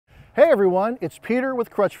Hey everyone, it's Peter with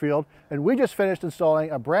Crutchfield, and we just finished installing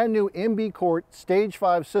a brand new MB Quart Stage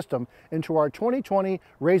 5 system into our 2020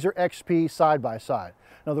 RZR XP side-by-side.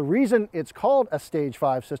 Now the reason it's called a Stage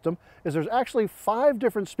 5 system is there's actually 5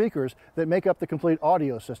 different speakers that make up the complete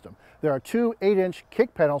audio system. There are 2 8-inch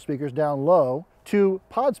kick panel speakers down low, 2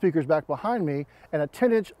 pod speakers back behind me, and a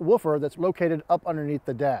 10-inch woofer that's located up underneath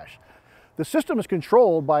the dash. The system is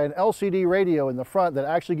controlled by an LCD radio in the front that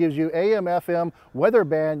actually gives you AM, FM, weather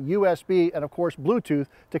band, USB, and of course Bluetooth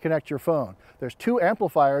to connect your phone. There's 2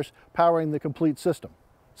 amplifiers powering the complete system.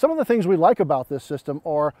 Some of the things we like about this system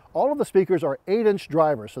are all of the speakers are 8-inch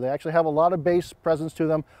drivers, so they actually have a lot of bass presence to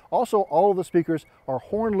them. Also, all of the speakers are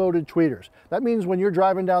horn-loaded tweeters. That means when you're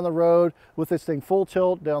driving down the road with this thing full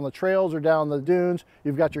tilt down the trails or down the dunes,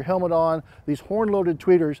 you've got your helmet on, these horn-loaded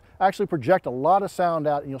tweeters actually project a lot of sound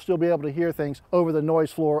out, and you'll still be able to hear things over the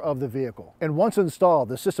noise floor of the vehicle. And once installed,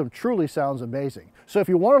 the system truly sounds amazing. So if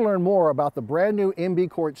you want to learn more about the brand new MB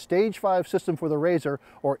Quart Stage 5 system for the RZR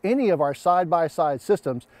or any of our side-by-side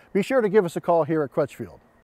systems, be sure to give us a call here at Crutchfield.